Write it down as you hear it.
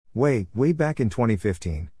Way back in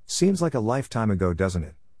 2015, seems like a lifetime ago, doesn't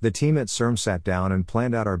it? The team at CERM sat down and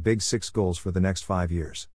planned out our big 6 goals for the next 5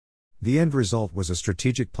 years. The end result was a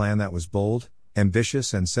strategic plan that was bold,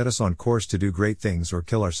 ambitious, and set us on course to do great things or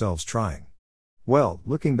kill ourselves trying. Well,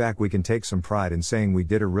 looking back, we can take some pride in saying we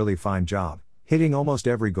did a really fine job, hitting almost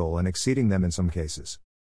every goal and exceeding them in some cases.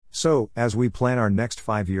 So, as we plan our next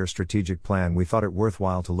 5-year strategic plan, we thought it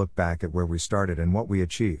worthwhile to look back at where we started and what we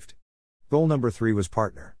achieved. Goal number 3 was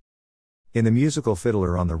partner. In the musical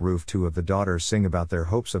Fiddler on the Roof, 2 of the daughters sing about their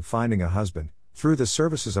hopes of finding a husband, through the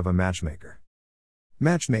services of a matchmaker.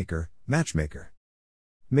 Matchmaker, matchmaker.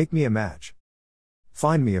 Make me a match.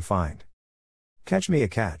 Find me a find. Catch me a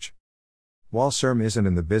catch. While CERM isn't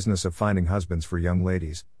in the business of finding husbands for young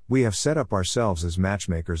ladies, we have set up ourselves as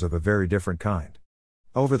matchmakers of a very different kind.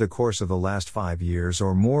 Over the course of the last 5 years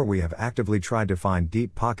or more, we have actively tried to find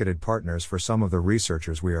deep-pocketed partners for some of the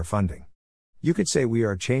researchers we are funding. You could say we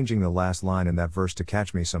are changing the last line in that verse to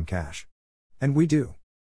catch me some cash. And we do.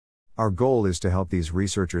 Our goal is to help these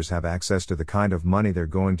researchers have access to the kind of money they're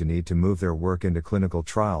going to need to move their work into clinical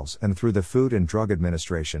trials and through the Food and Drug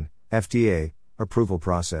Administration, FDA, approval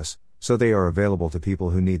process, so they are available to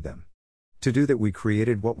people who need them. To do that, we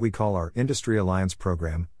created what we call our Industry Alliance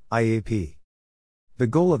Program, IAP. The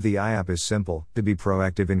goal of the IAP is simple: to be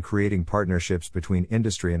proactive in creating partnerships between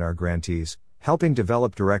industry and our grantees, helping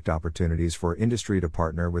develop direct opportunities for industry to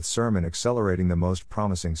partner with CERM in accelerating the most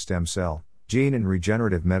promising stem cell, gene and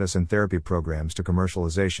regenerative medicine therapy programs to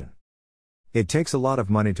commercialization. It takes a lot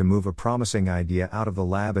of money to move a promising idea out of the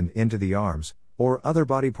lab and into the arms, or other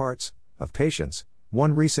body parts, of patients.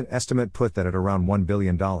 One recent estimate put that at around $1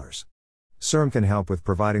 billion. CERM can help with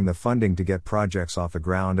providing the funding to get projects off the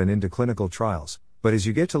ground and into clinical trials, but as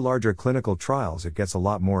you get to larger clinical trials, it gets a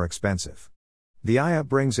lot more expensive. The IAP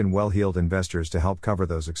brings in well-heeled investors to help cover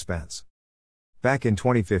those expenses. Back in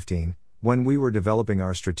 2015, when we were developing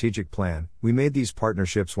our strategic plan, we made these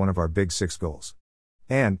partnerships one of our big 6 goals.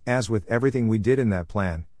 And, as with everything we did in that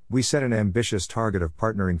plan, we set an ambitious target of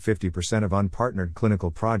partnering 50% of unpartnered clinical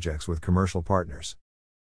projects with commercial partners.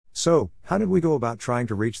 So, how did we go about trying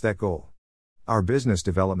to reach that goal? Our business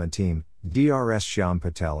development team, Drs. Shyam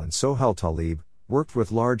Patel and Sohel Talib, worked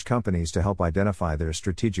with large companies to help identify their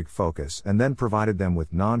strategic focus and then provided them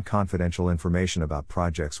with non-confidential information about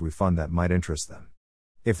projects we fund that might interest them.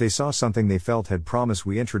 If they saw something they felt had promise,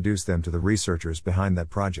 we introduced them to the researchers behind that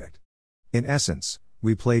project. In essence,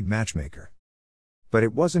 we played matchmaker. But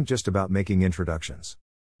it wasn't just about making introductions.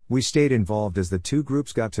 We stayed involved as the 2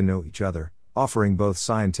 groups got to know each other, offering both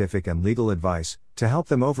scientific and legal advice to help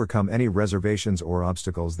them overcome any reservations or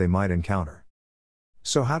obstacles they might encounter.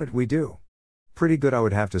 So how did we do? Pretty good, I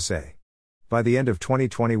would have to say. By the end of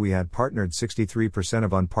 2020, we had partnered 63%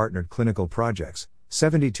 of unpartnered clinical projects,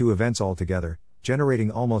 72 events altogether, generating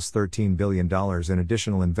almost $13 billion in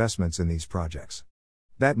additional investments in these projects.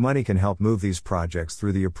 That money can help move these projects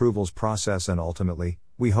through the approvals process and ultimately,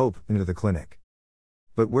 we hope, into the clinic.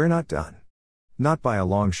 But we're not done. Not by a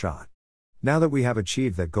long shot. Now that we have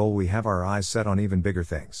achieved that goal, we have our eyes set on even bigger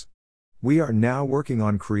things. We are now working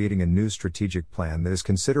on creating a new strategic plan that is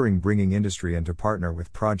considering bringing industry in to partner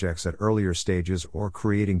with projects at earlier stages or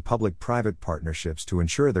creating public-private partnerships to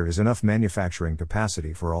ensure there is enough manufacturing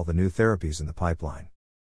capacity for all the new therapies in the pipeline.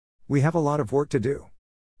 We have a lot of work to do.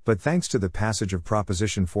 But thanks to the passage of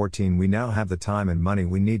Proposition 14, we now have the time and money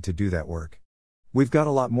we need to do that work. We've got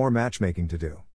a lot more matchmaking to do.